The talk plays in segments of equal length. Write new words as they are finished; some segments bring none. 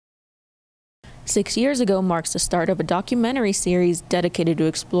6 years ago marks the start of a documentary series dedicated to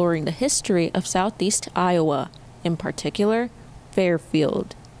exploring the history of Southeast Iowa, in particular,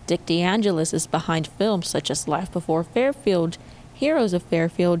 Fairfield. Dick DeAngelis is behind films such as Life Before Fairfield, Heroes of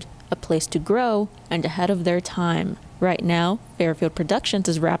Fairfield, A Place to Grow, and Ahead of Their Time. Right now, Fairfield Productions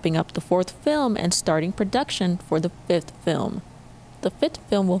is wrapping up the 4th film and starting production for the 5th film. The 5th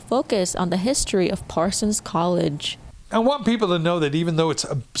film will focus on the history of Parsons College. I want people to know that even though it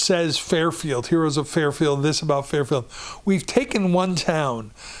says Fairfield, Heroes of Fairfield, this about Fairfield, we've taken one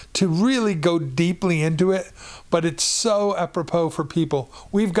town to really go deeply into it, but it's so apropos for people.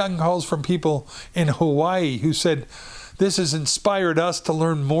 We've gotten calls from people in Hawaii who said, this has inspired us to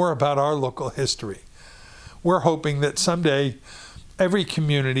learn more about our local history. We're hoping that someday every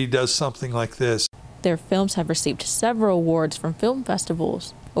community does something like this. Their films have received several awards from film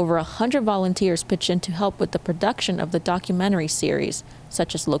festivals. Over 100 volunteers pitched in to help with the production of the documentary series,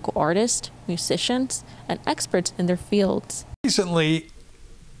 such as local artists, musicians, and experts in their fields. Recently,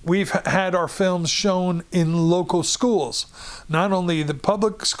 we've had our films shown in local schools, not only the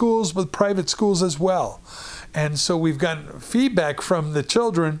public schools, but private schools as well. And so we've gotten feedback from the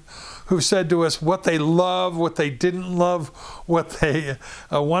children who said to us what they love, what they didn't love, what they,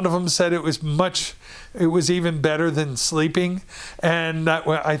 one of them said it was even better than sleeping. And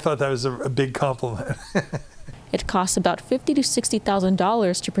I thought that was a big compliment. It costs about $50,000 to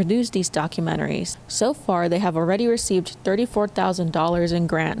 $60,000 to produce these documentaries. So far, they have already received $34,000 in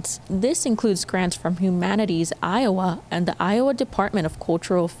grants. This includes grants from Humanities Iowa and the Iowa Department of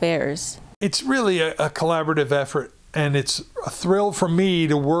Cultural Affairs. It's really a collaborative effort, and it's a thrill for me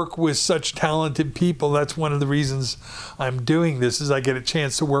to work with such talented people. That's one of the reasons I'm doing this, is I get a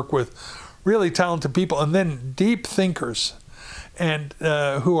chance to work with really talented people and then deep thinkers, and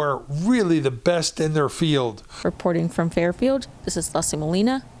who are really the best in their field. Reporting from Fairfield, this is Leslie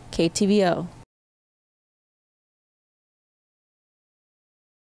Molina, KTVO.